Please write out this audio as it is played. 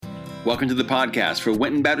Welcome to the podcast for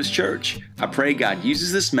Winton Baptist Church. I pray God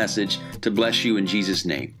uses this message to bless you in Jesus'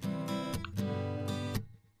 name.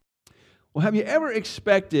 Well, have you ever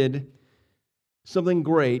expected something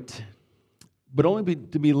great, but only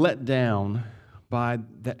to be let down by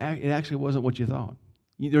that it actually wasn't what you thought?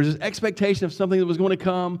 There's this expectation of something that was going to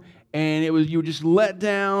come, and you were just let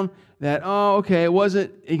down that, it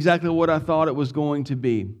wasn't exactly what I thought it was going to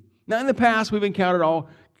be. Now, in the past, we've encountered all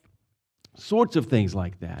sorts of things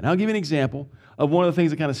like that. And I'll give you an example of one of the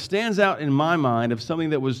things that kind of stands out in my mind of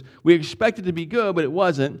something that we expected to be good, but it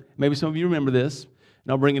wasn't. Maybe some of you remember this,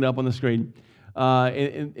 and I'll bring it up on the screen.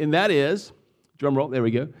 And that is, drum roll, there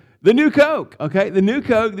we go, the New Coke, okay? The New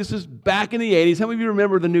Coke, this is back in the 80s. How many of you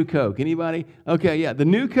remember the New Coke? Anybody? Okay, yeah, the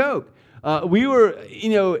New Coke. We were,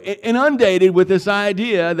 inundated with this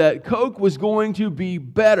idea that Coke was going to be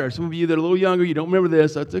better. Some of you that are a little younger, you don't remember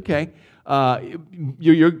this, that's okay.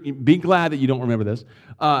 You're be glad that you don't remember this.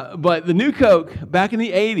 But the New Coke, back in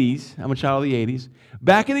the 80s, I'm a child of the 80s,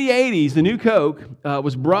 back in the 80s, the New Coke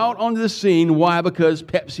was brought onto the scene. Why? Because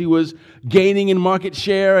Pepsi was gaining in market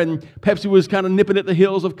share, and Pepsi was kind of nipping at the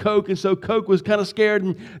heels of Coke, and so Coke was kind of scared,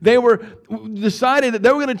 and they decided that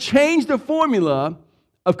they were going to change the formula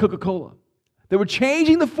of Coca-Cola. They were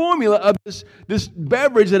changing the formula of this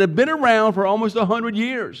beverage that had been around for almost 100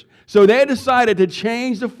 years. So they decided to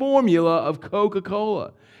change the formula of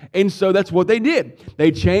Coca-Cola. And so that's what they did. They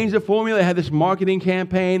changed the formula. They had this marketing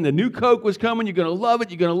campaign. The new Coke was coming. You're going to love it.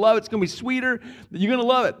 You're going to love it. It's going to be sweeter. You're going to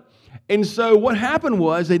love it. And so what happened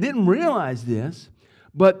was they didn't realize this,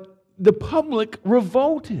 but the public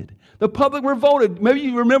revolted. The public revolted. Maybe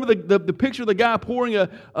you remember the picture of the guy pouring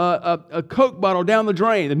a Coke bottle down the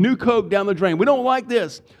drain, the new Coke down the drain. We don't like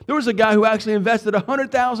this. There was a guy who actually invested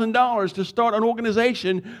 $100,000 to start an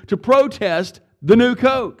organization to protest the new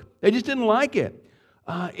Coke. They just didn't like it.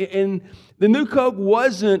 And the new Coke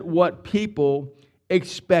wasn't what people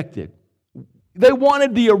expected. They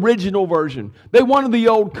wanted the original version. They wanted the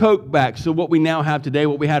old Coke back. So what we now have today,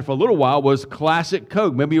 what we had for a little while, was Classic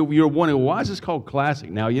Coke. Maybe you're wondering, why is this called Classic?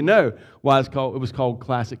 Now you know why it was called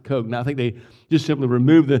Classic Coke. Now I think they just simply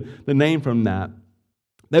removed the name from that.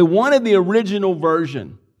 They wanted the original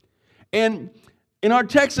version. And in our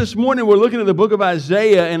text this morning, we're looking at the book of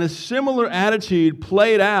Isaiah, and a similar attitude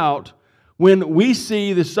played out when we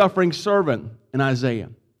see the suffering servant in Isaiah.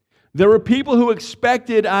 There were people who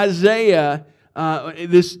expected Isaiah,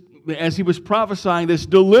 as he was prophesying, this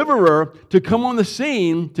deliverer to come on the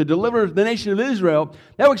scene to deliver the nation of Israel.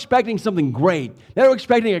 They were expecting something great. They were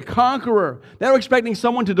expecting a conqueror. They were expecting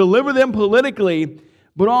someone to deliver them politically.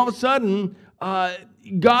 But all of a sudden,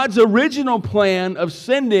 God's original plan of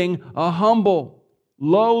sending a humble,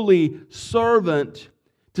 lowly servant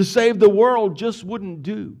to save the world just wouldn't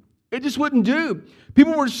do. It just wouldn't do.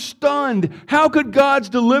 People were stunned. How could God's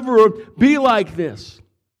deliverer be like this?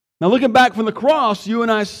 Now, looking back from the cross, you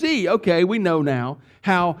and I see, okay, we know now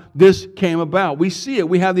how this came about. We see it.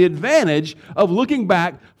 We have the advantage of looking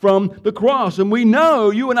back from the cross. And we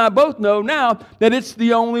know, you and I both know now, that it's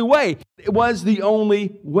the only way. It was the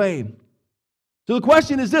only way. So the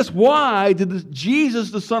question is this: why did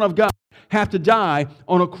Jesus, the Son of God, have to die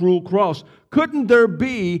on a cruel cross? Couldn't there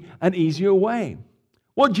be an easier way?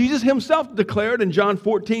 Well, Jesus himself declared in John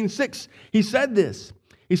 14:6, he said this.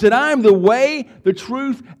 He said, I am the way, the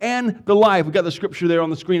truth, and the life. We've got the scripture there on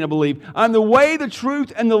the screen, I believe. I'm the way, the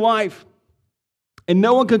truth, and the life. And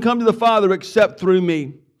no one can come to the Father except through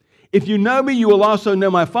me. If you know me, you will also know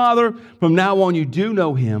my Father. From now on, you do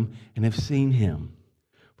know him and have seen him.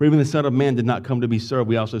 For even the Son of Man did not come to be served.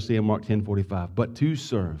 We also see in Mark 10:45, but to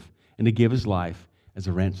serve and to give his life as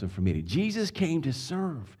a ransom for many. Jesus came to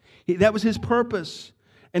serve. That was his purpose.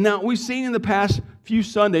 And now we've seen in the past few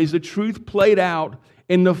Sundays the truth played out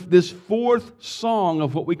in this fourth song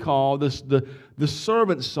of what we call the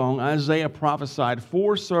servant song. Isaiah prophesied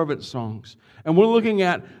 4 servant songs. And we're looking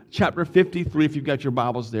at chapter 53. If you've got your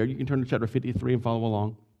Bibles there, you can turn to chapter 53 and follow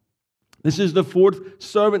along. This is the 4th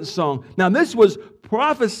servant song. Now this was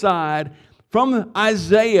prophesied from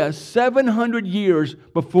Isaiah 700 years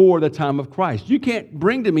before the time of Christ. You can't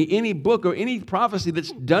bring to me any book or any prophecy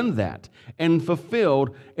that's done that and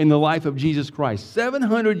fulfilled in the life of Jesus Christ.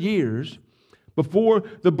 700 years before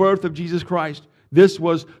the birth of Jesus Christ, this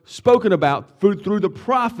was spoken about through the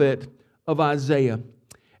prophet of Isaiah.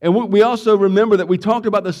 And we also remember that we talked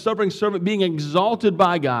about the suffering servant being exalted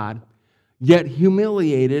by God, yet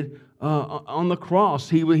humiliated on the cross.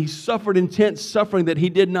 He suffered intense suffering that he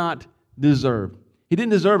did not deserve. He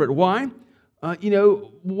didn't deserve it. Why?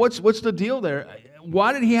 What's the deal there?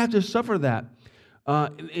 Why did he have to suffer that?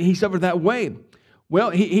 He suffered that way. Well,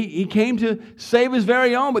 he came to save his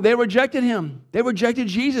very own, but they rejected him. They rejected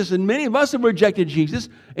Jesus, and many of us have rejected Jesus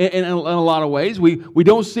in a lot of ways. We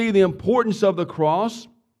don't see the importance of the cross.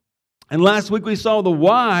 And last week we saw the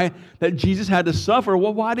why that Jesus had to suffer.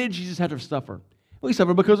 Well, why did Jesus have to suffer? Well, he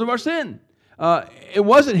suffered because of our sin. It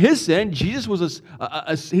wasn't his sin. Jesus was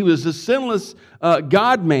he was a sinless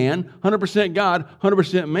God-man, 100% God,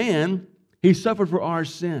 100% man. He suffered for our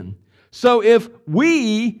sin. So if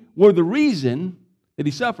we were the reason that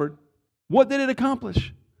he suffered, what did it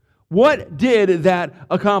accomplish? What did that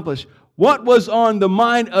accomplish? What was on the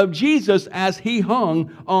mind of Jesus as he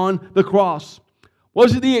hung on the cross?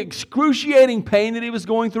 Was it the excruciating pain that he was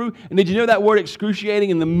going through? And did you know that word excruciating,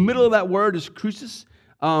 in the middle of that word is crucis?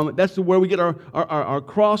 That's where we get our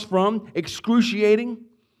cross from, excruciating.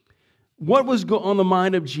 What was on the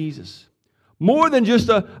mind of Jesus? More than just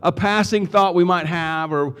a passing thought we might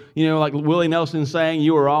have, or, like Willie Nelson saying,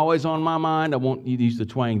 "You are always on my mind." I won't use the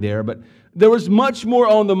twang there, but there was much more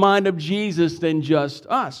on the mind of Jesus than just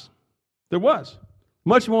us. There was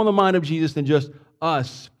much more on the mind of Jesus than just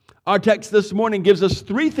us. Our text this morning gives us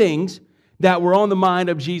three things that were on the mind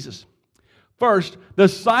of Jesus. First, the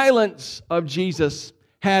silence of Jesus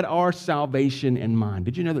had our salvation in mind.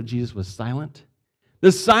 Did you know that Jesus was silent?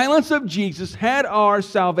 The silence of Jesus had our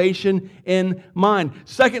salvation in mind.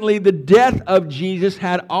 Secondly, the death of Jesus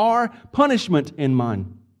had our punishment in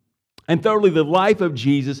mind. And thirdly, the life of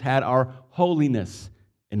Jesus had our holiness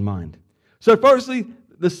in mind. So firstly,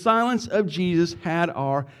 the silence of Jesus had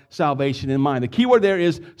our salvation in mind. The key word there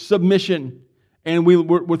is submission. And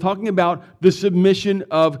we're talking about the submission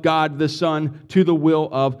of God the Son to the will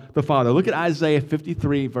of the Father. Look at Isaiah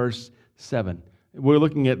 53, verse 7. We're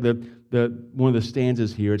looking at one of the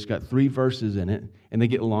stanzas here. It's got 3 verses in it, and they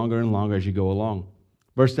get longer and longer as you go along.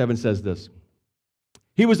 Verse 7 says this: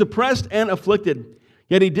 "He was oppressed and afflicted,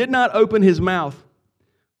 yet he did not open his mouth.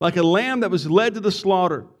 Like a lamb that was led to the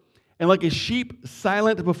slaughter, and like a sheep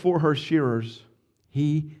silent before her shearers,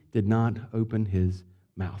 he did not open his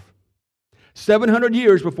mouth." 700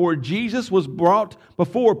 years before Jesus was brought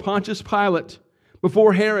before Pontius Pilate,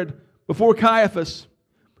 before Herod, before Caiaphas,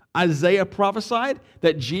 Isaiah prophesied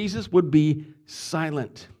that Jesus would be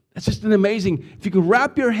silent. That's just an amazing. If you can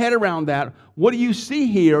wrap your head around that, what do you see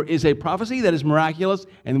here is a prophecy that is miraculous.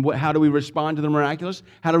 And how do we respond to the miraculous?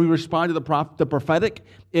 How do we respond to the prophetic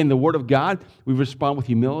in the Word of God? We respond with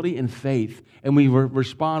humility and faith. And we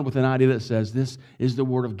respond with an idea that says, this is the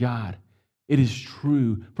Word of God. It is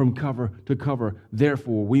true from cover to cover.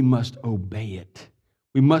 Therefore, we must obey it.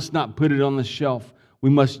 We must not put it on the shelf. We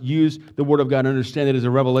must use the Word of God and understand it as a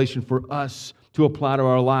revelation for us to apply to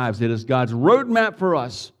our lives. It is God's roadmap for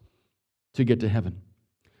us to get to heaven.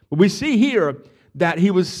 But we see here that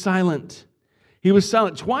he was silent. He was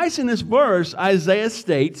silent. Twice in this verse, Isaiah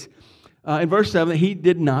states in verse 7 that he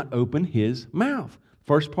did not open his mouth.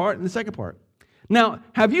 First part and the second part. Now,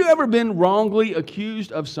 have you ever been wrongly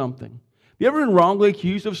accused of something? Have you ever been wrongly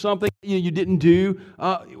accused of something you didn't do?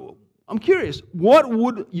 I'm curious, what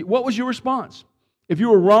was your response? If you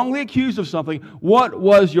were wrongly accused of something, what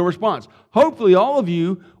was your response? Hopefully all of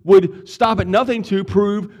you would stop at nothing to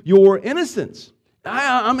prove your innocence.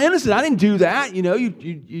 I'm innocent. I didn't do that.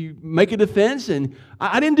 You make a defense, and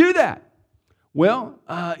I didn't do that. Well,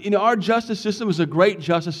 our justice system is a great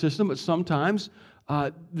justice system, but sometimes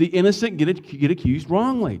the innocent get accused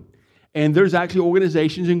wrongly. And there's actually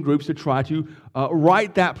organizations and groups that try to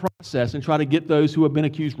right that process and try to get those who have been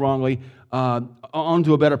accused wrongly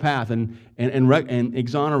onto a better path and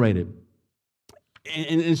exonerated.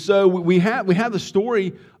 And so we have the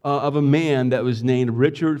story of a man that was named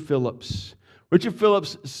Richard Phillips. Richard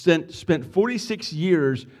Phillips spent 46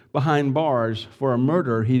 years behind bars for a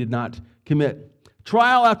murder he did not commit.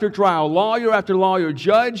 Trial after trial, lawyer after lawyer,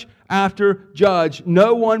 judge after judge,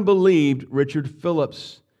 no one believed Richard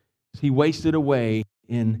Phillips. He wasted away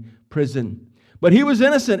in prison. But he was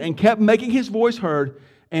innocent and kept making his voice heard.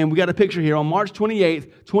 And we got a picture here. On March 28th,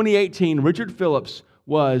 2018, Richard Phillips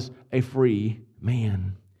was a free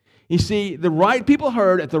man. You see, the right people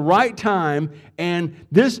heard at the right time, and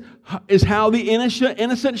this is how the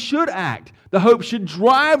innocent should act. The hope should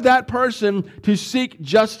drive that person to seek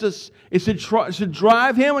justice. It should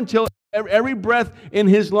drive him until every breath in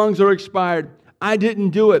his lungs are expired. I didn't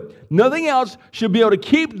do it. Nothing else should be able to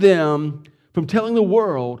keep them from telling the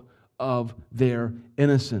world of their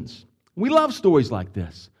innocence. We love stories like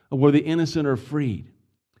this, of where the innocent are freed.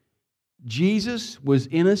 Jesus was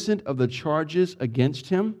innocent of the charges against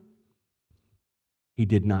him. He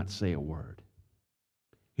did not say a word.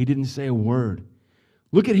 He didn't say a word.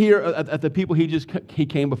 Look at here at the people he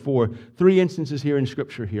came before. 3 instances here in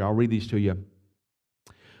Scripture here. I'll read these to you.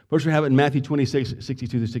 First, we have it in Matthew 26,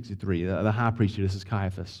 62 to 63. The high priest here, this is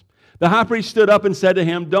Caiaphas. The high priest stood up and said to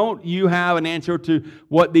him, "Don't you have an answer to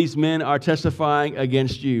what these men are testifying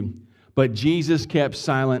against you?" But Jesus kept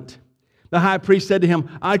silent. The high priest said to him,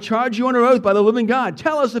 "I charge you under oath by the living God.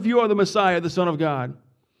 Tell us if you are the Messiah, the Son of God."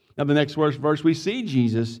 Now, the next verse we see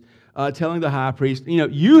Jesus telling the high priest,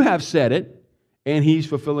 you have said it, and he's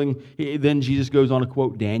fulfilling. Then Jesus goes on to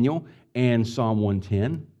quote Daniel and Psalm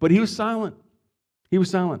 110, but he was silent. He was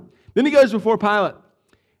silent. Then he goes before Pilate,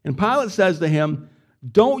 and Pilate says to him,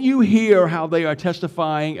 "Don't you hear how they are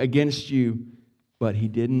testifying against you?" But he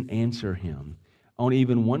didn't answer him on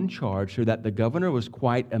even one charge, so that the governor was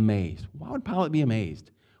quite amazed. Why would Pilate be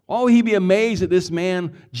amazed? Why would he be amazed that this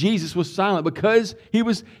man, Jesus, was silent? Because he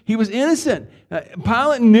was innocent.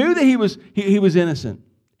 Pilate knew that he was innocent.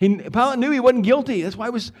 Pilate knew he wasn't guilty. That's why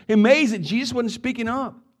he was amazed that Jesus wasn't speaking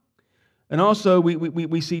up. And also,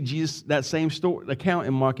 we see Jesus, that same story, account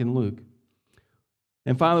in Mark and Luke.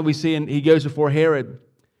 And finally, we see he goes before Herod.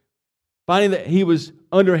 Finding that he was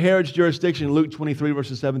under Herod's jurisdiction, Luke 23,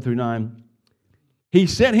 verses 7 through 9. He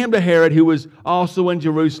sent him to Herod, who was also in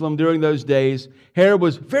Jerusalem during those days. Herod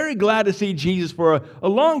was very glad to see Jesus. For a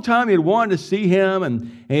long time he had wanted to see him, and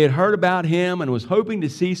he had heard about him and was hoping to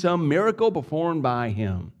see some miracle performed by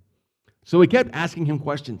him. So he kept asking him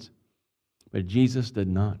questions, but Jesus did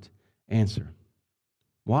not answer.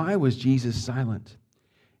 Why was Jesus silent?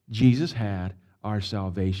 Jesus had our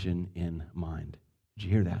salvation in mind. Did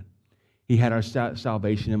you hear that? He had our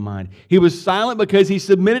salvation in mind. He was silent because he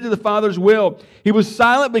submitted to the Father's will. He was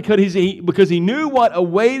silent because he knew what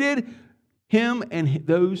awaited him and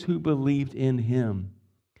those who believed in him.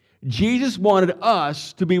 Jesus wanted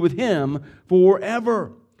us to be with him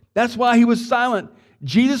forever. That's why he was silent.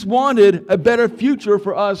 Jesus wanted a better future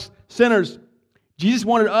for us sinners. Jesus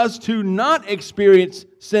wanted us to not experience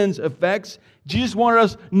sin's effects. Jesus wanted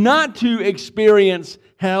us not to experience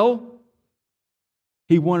hell.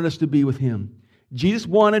 He wanted us to be with him. Jesus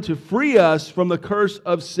wanted to free us from the curse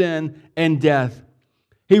of sin and death.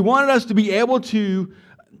 He wanted us to be able to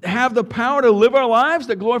have the power to live our lives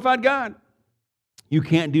that glorified God. You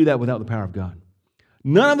can't do that without the power of God.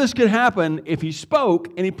 None of this could happen if he spoke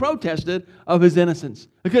and he protested of his innocence.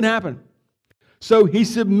 It couldn't happen. So he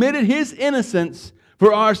submitted his innocence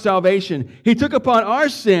for our salvation. He took upon our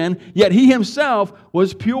sin, yet he himself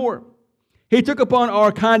was pure. He took upon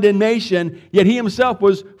our condemnation, yet he himself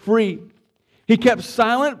was free. He kept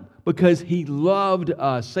silent because he loved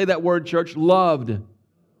us. Say that word, church, loved.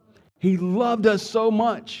 He loved us so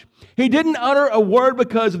much. He didn't utter a word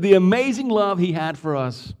because of the amazing love he had for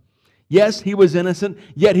us. Yes, he was innocent,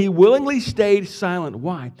 yet he willingly stayed silent.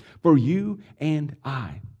 Why? For you and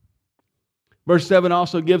I. Verse 7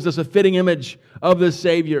 also gives us a fitting image of the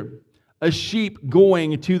Savior, a sheep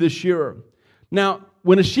going to the shearer. Now,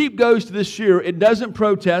 when a sheep goes to the shearer, it doesn't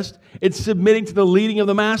protest. It's submitting to the leading of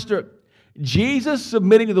the master. Jesus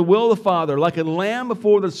submitting to the will of the Father, like a lamb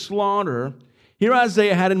before the slaughter. Here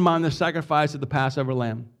Isaiah had in mind the sacrifice of the Passover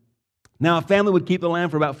lamb. Now, a family would keep the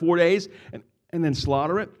lamb for about 4 days and then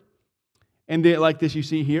slaughter it. And like this you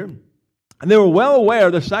see here. And they were well aware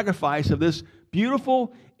of the sacrifice of this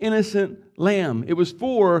beautiful, innocent lamb. It was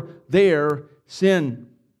for their sin.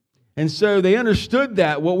 And so they understood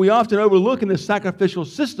that what we often overlook in the sacrificial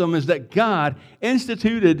system is that God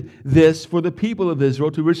instituted this for the people of Israel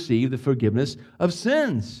to receive the forgiveness of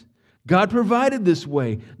sins. God provided this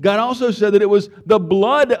way. God also said that it was the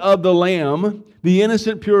blood of the lamb, the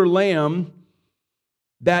innocent, pure lamb,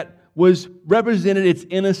 that represented its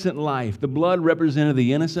innocent life. The blood represented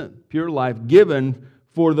the innocent, pure life given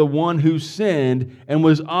for the one who sinned and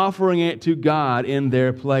was offering it to God in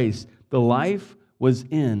their place. The life was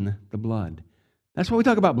in the blood. That's why we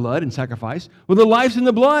talk about blood and sacrifice. Well, the life's in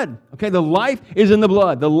the blood. Okay, the life is in the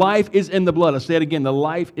blood. The life is in the blood. I'll say it again. The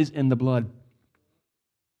life is in the blood.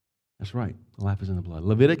 That's right. The life is in the blood.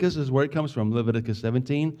 Leviticus is where it comes from. Leviticus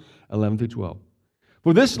 17, 11 through 12.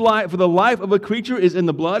 For the life of a creature is in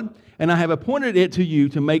the blood, and I have appointed it to you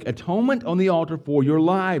to make atonement on the altar for your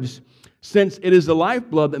lives, since it is the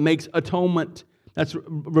lifeblood that makes atonement. That's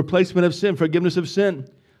replacement of sin, forgiveness of sin.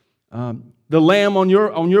 The lamb on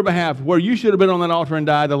your behalf, where you should have been on that altar and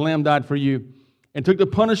died, the lamb died for you and took the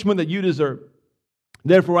punishment that you deserve.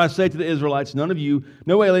 Therefore I say to the Israelites, none of you,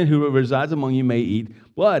 no alien who resides among you may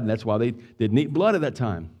eat blood. That's why they didn't eat blood at that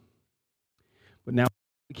time. But now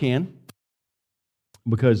we can,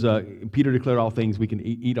 because Peter declared all things, we can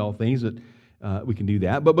eat all things, that we can do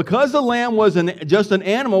that. But because the lamb was just an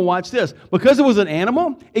animal, watch this. Because it was an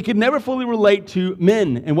animal, it could never fully relate to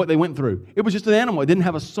men and what they went through. It was just an animal. It didn't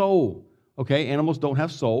have a soul. Okay, animals don't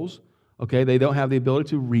have souls. Okay, they don't have the ability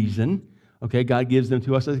to reason. Okay, God gives them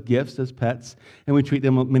to us as gifts, as pets, and we treat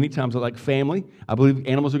them many times like family. I believe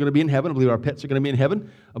animals are going to be in heaven. I believe our pets are going to be in heaven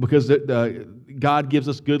because God gives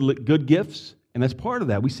us good gifts, and that's part of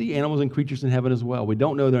that. We see animals and creatures in heaven as well. We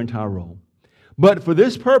don't know their entire role. But for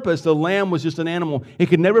this purpose, the lamb was just an animal. It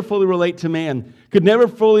could never fully relate to man, could never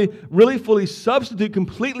really fully substitute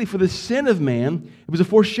completely for the sin of man. It was a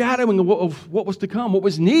foreshadowing of what was to come. What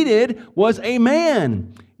was needed was a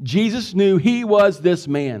man. Jesus knew he was this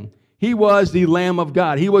man. He was the Lamb of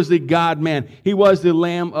God. He was the God-man. He was the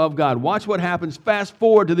Lamb of God. Watch what happens. Fast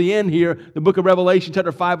forward to the end here, the book of Revelation,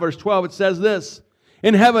 chapter 5, verse 12. It says this.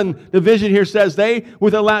 In heaven, the vision here says, they said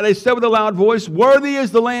with a loud voice, "Worthy is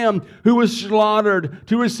the Lamb who was slaughtered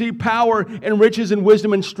to receive power and riches and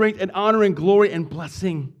wisdom and strength and honor and glory and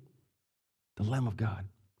blessing." The Lamb of God.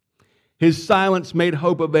 His silence made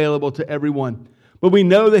hope available to everyone. But we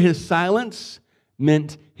know that his silence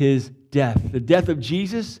meant his death. The death of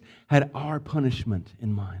Jesus had our punishment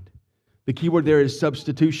in mind. The key word there is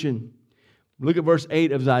substitution. Look at verse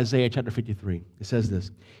 8 of Isaiah chapter 53. It says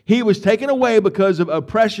this. He was taken away because of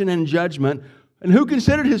oppression and judgment. And who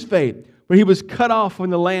considered his fate? For he was cut off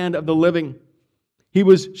from the land of the living. He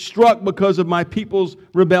was struck because of my people's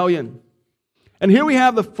rebellion. And here we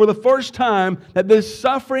have, for the first time, that this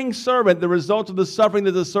suffering servant, the result of the suffering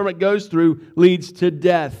that the servant goes through, leads to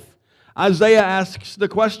death. Isaiah asks the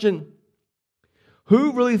question,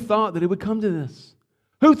 who really thought that it would come to this?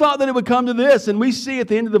 Who thought that it would come to this? And we see at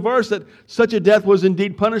the end of the verse that such a death was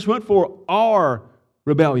indeed punishment for our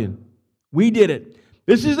rebellion. We did it.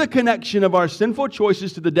 This is the connection of our sinful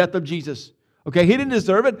choices to the death of Jesus. Okay, he didn't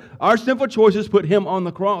deserve it. Our sinful choices put him on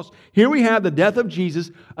the cross. Here we have the death of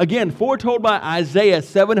Jesus, again, foretold by Isaiah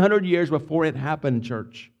 700 years before it happened,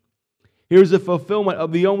 church. Here's the fulfillment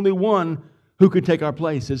of the only one who could take our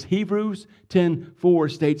place. As Hebrews 10:4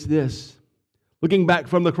 states this. Looking back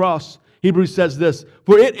from the cross, Hebrews says this,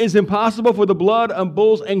 "For it is impossible for the blood of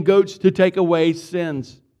bulls and goats to take away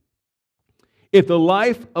sins." If the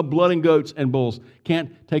life of blood and goats and bulls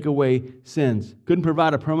can't take away sins, couldn't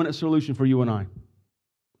provide a permanent solution for you and I,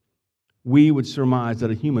 we would surmise that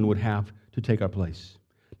a human would have to take our place.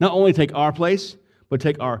 Not only take our place, but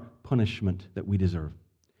take our punishment that we deserve.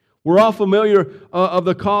 We're all familiar of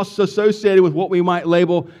the costs associated with what we might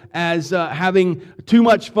label as having too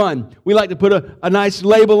much fun. We like to put a nice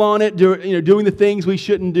label on it, doing the things we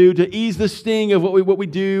shouldn't do to ease the sting of what we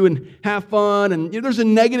do and have fun. And there's a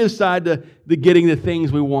negative side to the getting the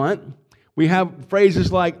things we want. We have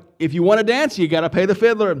phrases like, if you want to dance, you got to pay the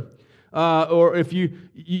fiddler. Or if you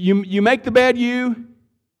make the bed, you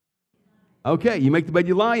make the bed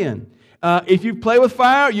you lie in. If you play with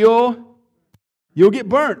fire, You'll get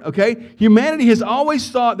burnt, okay? Humanity has always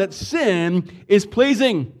thought that sin is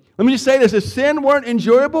pleasing. Let me just say this. If sin weren't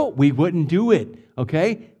enjoyable, we wouldn't do it,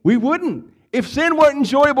 okay? We wouldn't. If sin weren't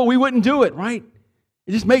enjoyable, we wouldn't do it, right?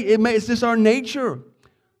 It's just our nature.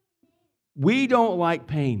 We don't like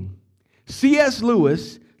pain. C.S.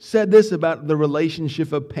 Lewis said this about the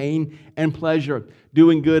relationship of pain and pleasure,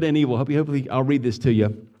 doing good and evil. Hopefully I'll read this to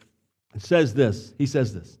you. It says this. He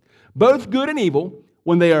says this. Both good and evil,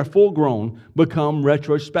 when they are full grown, become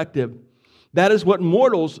retrospective. That is what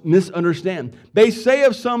mortals misunderstand. They say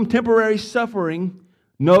of some temporary suffering,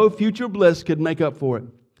 no future bliss could make up for it,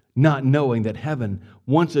 not knowing that heaven,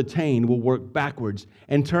 once attained, will work backwards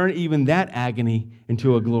and turn even that agony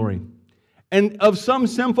into a glory. And of some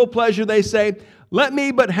sinful pleasure they say, let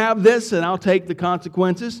me but have this and I'll take the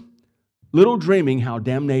consequences, little dreaming how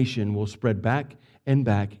damnation will spread back and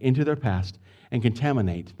back into their past and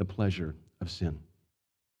contaminate the pleasure of sin.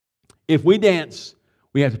 If we dance,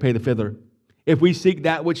 we have to pay the fiddler. If we seek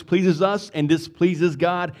that which pleases us and displeases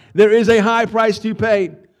God, there is a high price to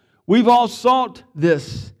pay. We've all sought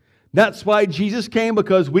this. That's why Jesus came,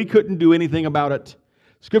 because we couldn't do anything about it.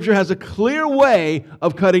 Scripture has a clear way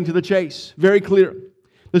of cutting to the chase. Very clear.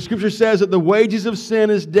 The Scripture says that the wages of sin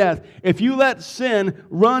is death. If you let sin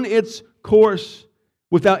run its course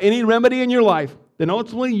without any remedy in your life, then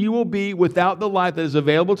ultimately you will be without the life that is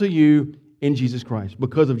available to you in Jesus Christ,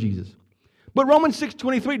 because of Jesus. But Romans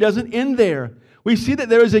 6:23 doesn't end there. We see that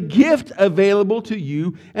there is a gift available to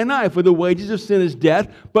you and I. For the wages of sin is death,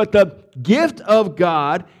 but the gift of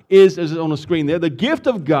God is, as on the screen there, the gift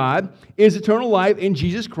of God is eternal life in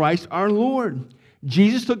Jesus Christ our Lord.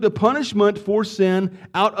 Jesus took the punishment for sin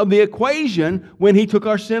out of the equation when He took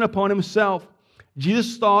our sin upon Himself.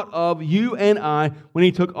 Jesus thought of you and I when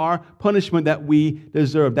He took our punishment that we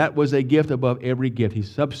deserved. That was a gift above every gift. He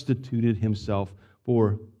substituted Himself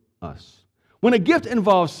for us. When a gift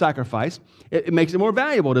involves sacrifice, it makes it more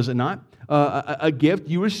valuable, does it not? a gift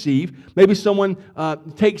you receive. Maybe someone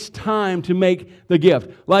takes time to make the gift.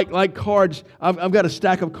 Like cards, I've got a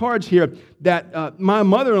stack of cards here that my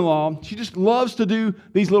mother-in-law, she just loves to do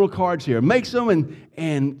these little cards here. Makes them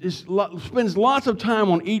and just spends lots of time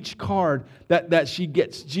on each card that she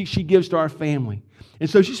gives to our family. And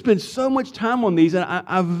so she spends so much time on these, and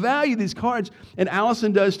I value these cards, and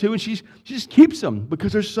Allison does too, and she just keeps them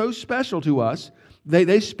because they're so special to us.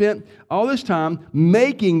 They spent all this time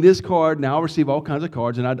making this card. Now, I'll receive all kinds of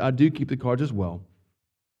cards, and I do keep the cards as well.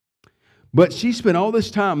 But she spent all this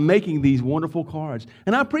time making these wonderful cards,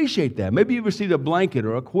 and I appreciate that. Maybe you received a blanket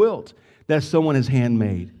or a quilt that someone has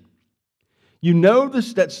handmade. You know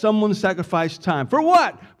that someone sacrificed time. For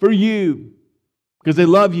what? For you, because they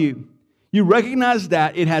love you. You recognize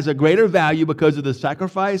that it has a greater value because of the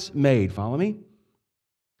sacrifice made. Follow me?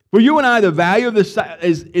 For you and I, the value of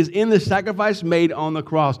is in the sacrifice made on the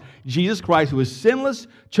cross. Jesus Christ, who was sinless,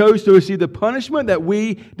 chose to receive the punishment that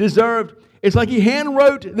we deserved. It's like He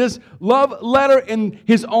handwrote this love letter in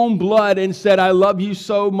His own blood and said, I love you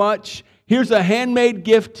so much. Here's a handmade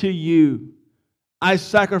gift to you. I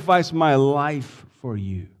sacrifice my life for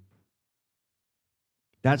you.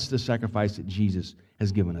 That's the sacrifice that Jesus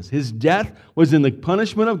has given us. His death was in the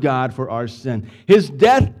punishment of God for our sin. His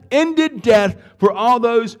death ended death for all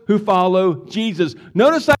those who follow Jesus.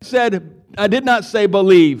 Notice I did not say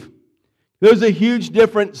believe. There's a huge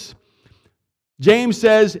difference. James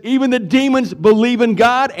says, even the demons believe in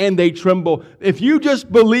God and they tremble. If you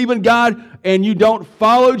just believe in God and you don't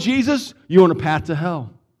follow Jesus, you're on a path to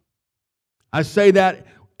hell. I say that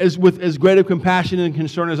with as great of compassion and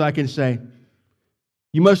concern as I can say.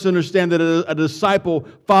 You must understand that a disciple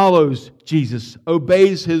follows Jesus,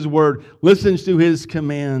 obeys His word, listens to His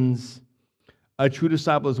commands. A true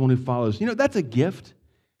disciple is one who follows. You know, that's a gift.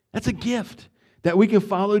 That's a gift that we can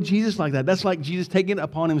follow Jesus like that. That's like Jesus taking it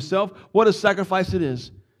upon Himself. What a sacrifice it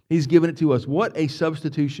is. He's given it to us. What a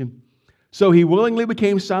substitution. So He willingly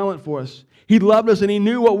became silent for us. He loved us and He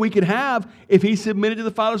knew what we could have if He submitted to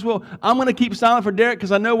the Father's will. I'm going to keep silent for Derek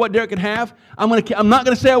because I know what Derek could have. I'm not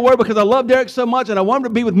going to say a word because I love Derek so much and I want him to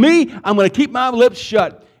be with me. I'm going to keep my lips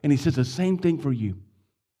shut. And He says the same thing for you.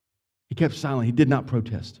 He kept silent. He did not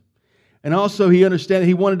protest. And also He understood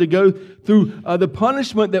He wanted to go through the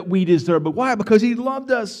punishment that we deserve. But why? Because He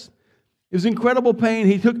loved us. It was incredible pain.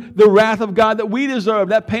 He took the wrath of God that we deserve.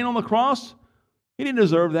 That pain on the cross, He didn't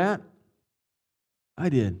deserve that. I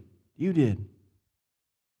did. You did.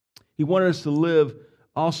 He wanted us to live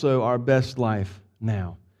also our best life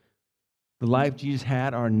now. The life Jesus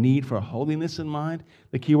had, our need for holiness in mind.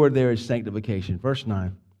 The key word there is sanctification. Verse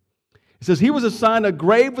 9. It says, He was assigned a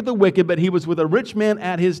grave with the wicked, but He was with a rich man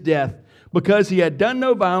at His death, because He had done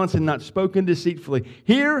no violence and not spoken deceitfully.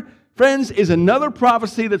 Here, friends, is another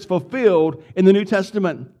prophecy that's fulfilled in the New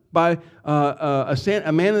Testament by a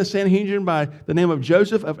man in the Sanhedrin by the name of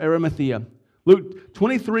Joseph of Arimathea. Luke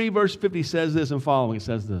 23, verse 50 says this and following. It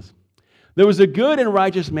says this. There was a good and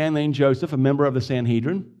righteous man named Joseph, a member of the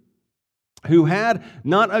Sanhedrin, who had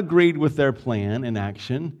not agreed with their plan and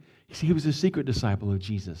action. You see, he was a secret disciple of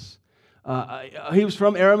Jesus. He was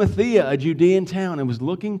from Arimathea, a Judean town, and was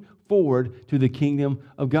looking forward to the kingdom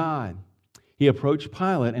of God. He approached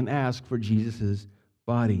Pilate and asked for Jesus'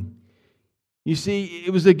 body. You see,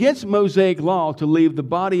 it was against Mosaic law to leave the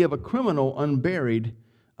body of a criminal unburied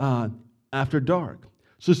after dark.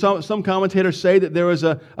 So some commentators say that there was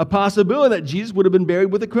a possibility that Jesus would have been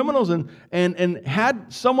buried with the criminals, and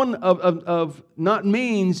had someone of not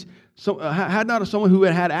means, had not someone who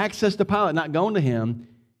had access to Pilate not gone to him,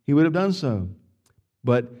 he would have done so.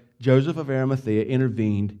 But Joseph of Arimathea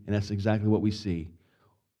intervened, and that's exactly what we see.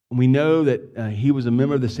 We know that he was a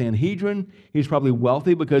member of the Sanhedrin. He was probably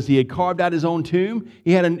wealthy because he had carved out his own tomb.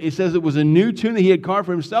 It says it was a new tomb that he had carved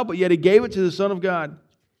for himself, but yet he gave it to the Son of God.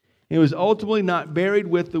 He was ultimately not buried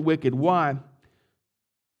with the wicked. Why?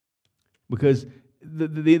 Because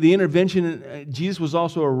the intervention, Jesus was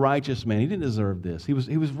also a righteous man. He didn't deserve this. He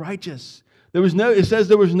was righteous. It says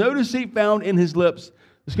there was no deceit found in his lips.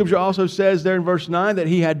 The scripture also says there in verse 9 that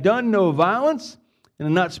he had done no violence and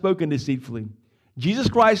had not spoken deceitfully. Jesus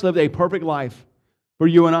Christ lived a perfect life for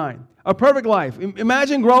you and I. A perfect life.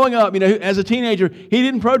 Imagine growing up, as a teenager, he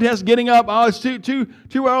didn't protest getting up. Oh, it's too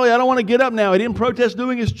early. I don't want to get up now. He didn't protest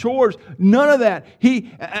doing his chores. None of that.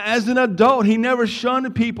 He, as an adult, he never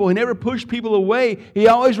shunned people. He never pushed people away. He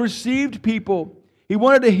always received people. He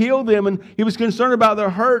wanted to heal them, and he was concerned about their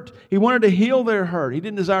hurt. He wanted to heal their hurt. He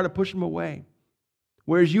didn't desire to push them away.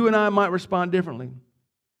 Whereas you and I might respond differently.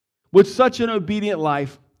 With such an obedient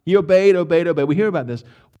life, he obeyed. We hear about this.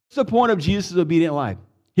 What's the point of Jesus' obedient life?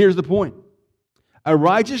 Here's the point. A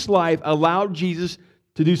righteous life allowed Jesus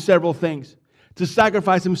to do several things. To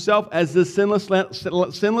sacrifice himself as the sinless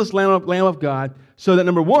Lamb of God so that,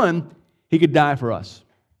 number one, he could die for us.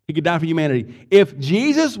 He could die for humanity. If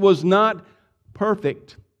Jesus was not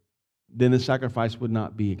perfect, then the sacrifice would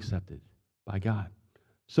not be accepted by God.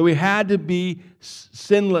 So he had to be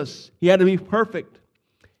sinless. He had to be perfect.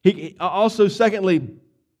 He also, secondly,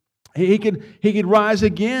 he could rise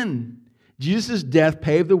again. Jesus' death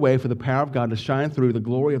paved the way for the power of God to shine through the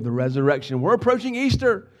glory of the resurrection. We're approaching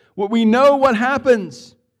Easter. We know what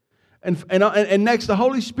happens. And next, the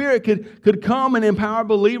Holy Spirit could come and empower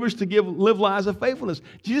believers to live lives of faithfulness.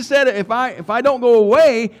 Jesus said, if I don't go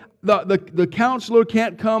away, the counselor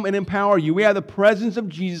can't come and empower you. We have the presence of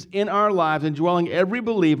Jesus in our lives, indwelling every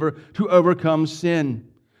believer to overcome sin,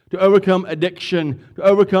 to overcome addiction, to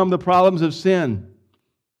overcome the problems of sin.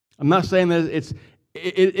 I'm not saying that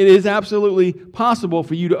it is absolutely possible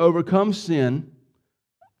for you to overcome sin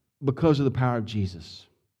because of the power of Jesus.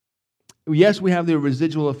 Yes, we have the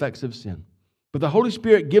residual effects of sin, but the Holy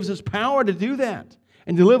Spirit gives us power to do that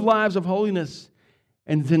and to live lives of holiness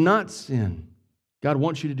and to not sin. God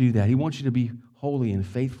wants you to do that. He wants you to be holy and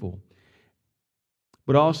faithful.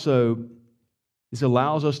 But also, this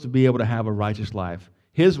allows us to be able to have a righteous life.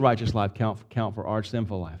 His righteous life count for our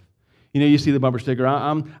sinful life. You know, you see the bumper sticker,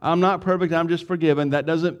 I'm not perfect, I'm just forgiven. That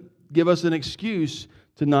doesn't give us an excuse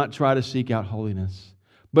to not try to seek out holiness.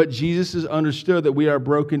 But Jesus has understood that we are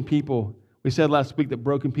broken people. We said last week that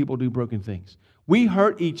broken people do broken things. We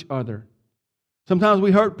hurt each other. Sometimes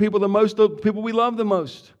we hurt people the most, the people we love the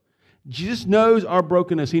most. Jesus knows our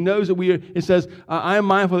brokenness. He knows that it says, I am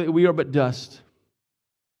mindful that we are but dust.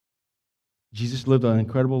 Jesus lived an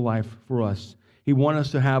incredible life for us. He wanted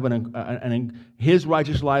us to have His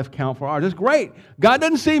righteous life count for ours. That's great. God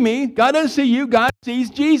doesn't see me. God doesn't see you. God sees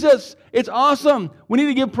Jesus. It's awesome. We need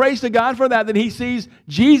to give praise to God for that He sees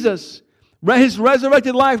Jesus. His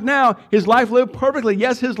resurrected life now, His life lived perfectly.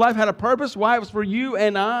 Yes, His life had a purpose. Why? It was for you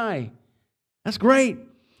and I. That's great.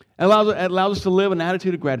 It allows us to live an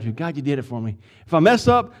attitude of gratitude. God, you did it for me. If I mess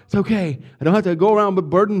up, it's okay. I don't have to go around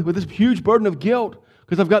with this huge burden of guilt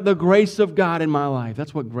because I've got the grace of God in my life.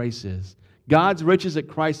 That's what grace is. God's riches at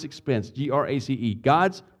Christ's expense. G-R-A-C-E.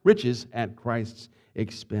 God's riches at Christ's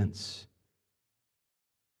expense.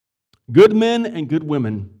 Good men and good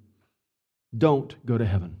women don't go to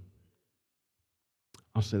heaven.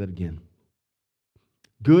 I'll say that again.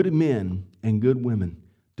 Good men and good women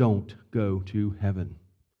don't go to heaven.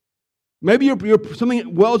 Maybe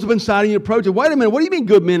something wells up inside and you approach it. Wait a minute, what do you mean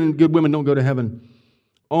good men and good women don't go to heaven?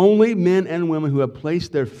 Only men and women who have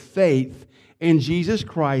placed their faith in Jesus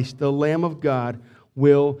Christ, the Lamb of God,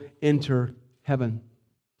 will enter heaven.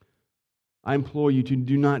 I implore you to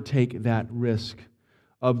do not take that risk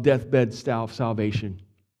of deathbed salvation.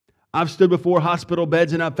 I've stood before hospital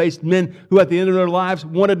beds and I've faced men who at the end of their lives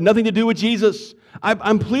wanted nothing to do with Jesus.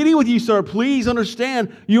 I'm pleading with you, sir, please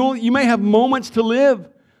understand, you may have moments to live.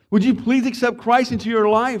 Would you please accept Christ into your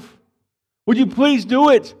life? Would you please do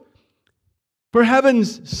it? For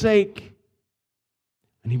heaven's sake.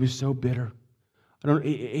 And he was so bitter.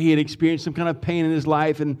 He had experienced some kind of pain in his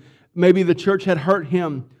life, and maybe the church had hurt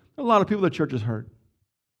him. A lot of people the church has hurt.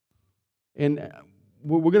 And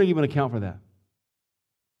we're going to give an account for that.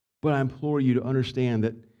 But I implore you to understand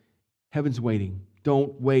that heaven's waiting.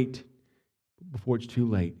 Don't wait before it's too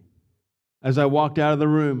late. As I walked out of the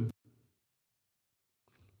room,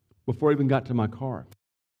 before I even got to my car,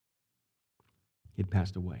 he had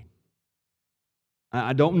passed away.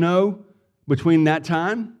 I don't know between that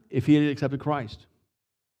time if he had accepted Christ.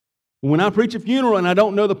 When I preach a funeral and I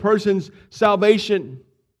don't know the person's salvation,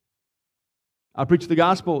 I preach the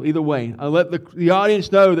gospel either way. I let the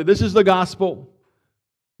audience know that this is the gospel.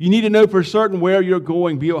 You need to know for certain where you're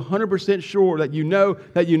going. Be 100% sure that you know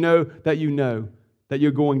that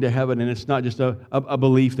you're going to heaven, and it's not just a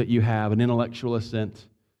belief that you have, an intellectual assent.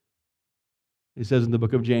 It says in the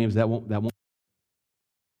book of James it won't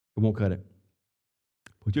cut it.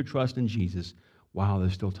 Put your trust in Jesus while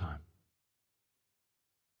there's still time.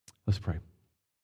 Let's pray.